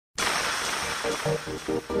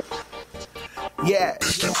Yeah.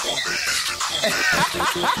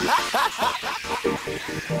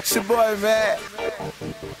 It's your boy, man.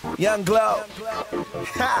 Young GLO.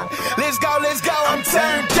 Let's go, I'm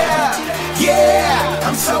turned up. Yeah,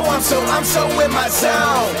 I'm so in my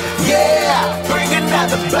zone. Yeah, bring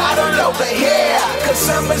another bottle over here. Cause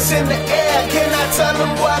summer's in the air. Can I tell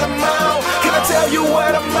them what I'm on? Can I tell you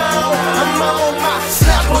what I'm on? I'm on my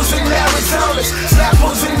Snapples in Arizonas.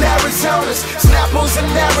 Snapples in Arizonas. Snapples in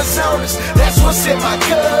Arizonas. That's what's in my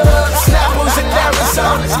cup. Snapples in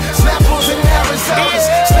Arizonas. Snapples in Arizonas.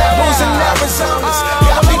 Snapples in Arizonas.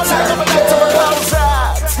 Got me turned up.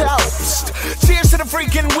 Toast. Cheers to the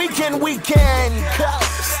freaking weekend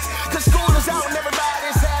coast. Cause school is out and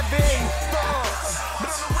everybody's having fun.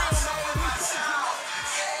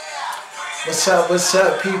 What's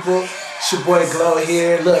up, people? It's your boy GLO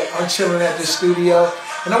here. Look, I'm chilling at the studio,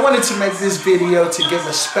 and I wanted to make this video to give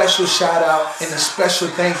a special shout out and a special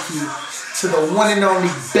thank you to the one and only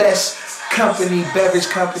best company, beverage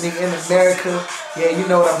company in America. Yeah, you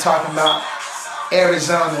know what I'm talking about.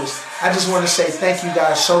 AriZona's. I just want to say thank you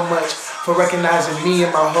guys so much for recognizing me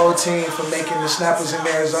and my whole team for making the Snapples in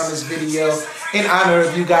Arizona's video in honor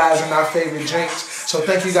of you guys and our favorite drinks. So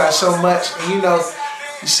thank you guys so much. And you know,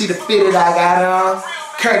 you see the fit that I got on,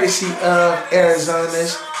 courtesy of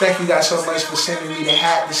AriZona's. Thank you guys so much for sending me the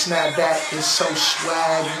hat, the snapback. It's so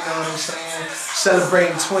swag, you know what I'm saying?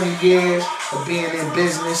 Celebrating 20 years of being in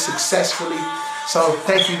business successfully. So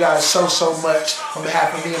thank you guys so much on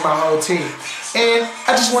behalf of me and my whole team. And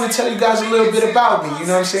I just want to tell you guys a little bit about me, you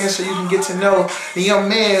know what I'm saying? So you can get to know the young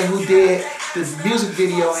man who did the music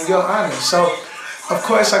video in your honor. So, of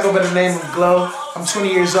course, I go by the name of GLO. I'm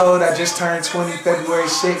 20 years old. I just turned 20 February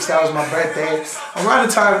 6th. That was my birthday. Around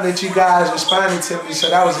the time that you guys responded to me, so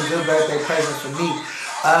that was a good birthday present for me.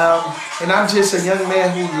 And I'm just a young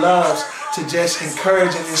man who loves to just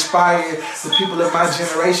encourage and inspire the people of my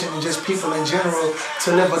generation and just people in general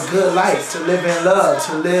to live a good life, to live in love,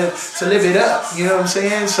 to live it up, you know what I'm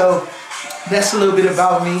saying? So that's a little bit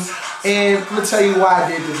about me. And I'm gonna tell you why I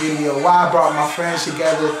did the video, why I brought my friends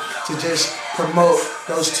together to just promote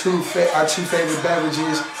those our two favorite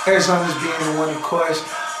beverages, AriZona's being the one, of course.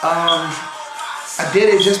 I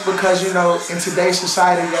did it just because, you know, in today's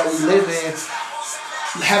society that we live in,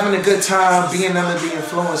 having a good time, being under the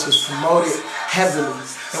influence is promoted heavily.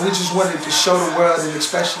 And we just wanted to show the world, and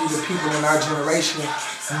especially the people in our generation,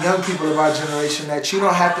 and young people of our generation, that you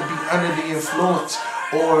don't have to be under the influence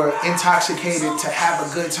or intoxicated to have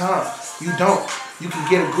a good time. You don't. You can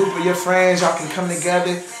get a group of your friends, y'all can come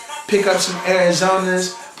together, pick up some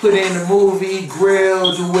AriZona's, put in a movie,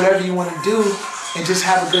 grill, do whatever you want to do, and just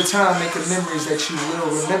have a good time, making memories that you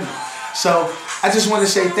will remember. So I just want to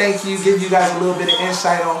say thank you, give you guys a little bit of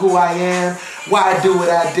insight on who I am, why I do what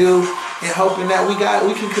I do, and hoping that we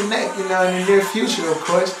can connect, you know, in the near future, of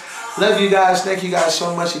course. Love you guys. Thank you guys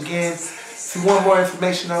so much again. If you want more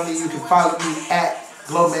information on me, you can follow me at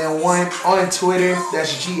GLOMAN1 on Twitter.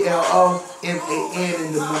 That's GLOMAN and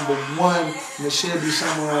the number 1. And it should be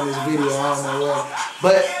somewhere on this video. I don't know where.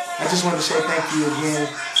 But I just want to say thank you again.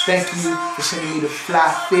 Thank you for sending me the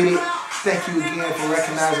fly fitted. Thank you again for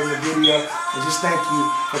recognizing the video, and just thank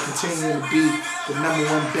you for continuing to be the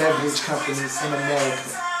 #1 beverage company in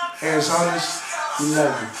America. AriZona's, we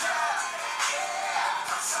love you.